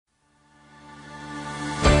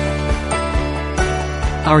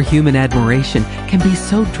Our human admiration can be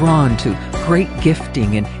so drawn to great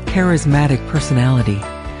gifting and charismatic personality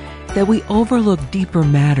that we overlook deeper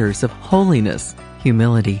matters of holiness,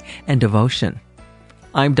 humility, and devotion.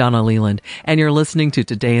 I'm Donna Leland, and you're listening to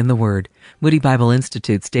Today in the Word, Moody Bible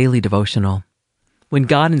Institute's daily devotional. When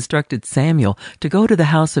God instructed Samuel to go to the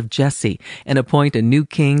house of Jesse and appoint a new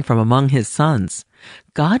king from among his sons,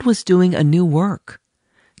 God was doing a new work.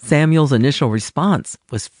 Samuel's initial response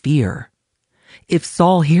was fear. If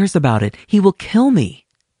Saul hears about it, he will kill me.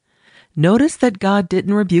 Notice that God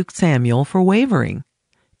didn't rebuke Samuel for wavering.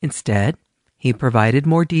 Instead, he provided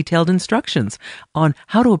more detailed instructions on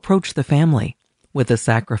how to approach the family with a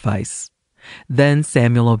sacrifice. Then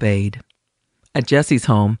Samuel obeyed. At Jesse's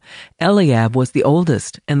home, Eliab was the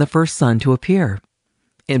oldest and the first son to appear.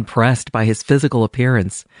 Impressed by his physical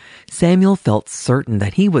appearance, Samuel felt certain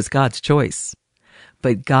that he was God's choice.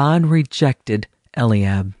 But God rejected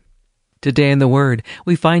Eliab. Today in the Word,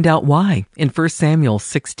 we find out why in 1 Samuel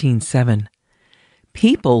 16:7.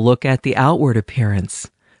 People look at the outward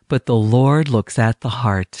appearance, but the Lord looks at the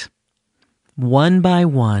heart. One by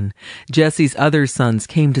one, Jesse's other sons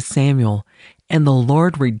came to Samuel, and the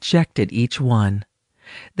Lord rejected each one.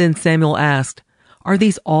 Then Samuel asked, "Are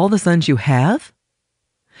these all the sons you have?"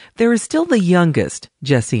 "There is still the youngest,"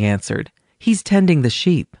 Jesse answered. "He's tending the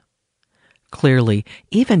sheep." Clearly,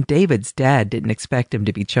 even David's dad didn't expect him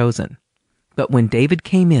to be chosen. But when David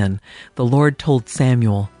came in, the Lord told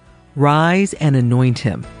Samuel, "Rise and anoint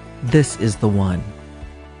him. This is the one."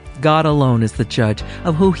 God alone is the judge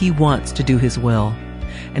of who he wants to do his will,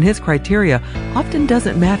 and his criteria often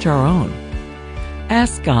doesn't match our own.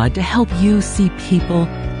 Ask God to help you see people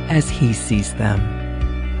as he sees them.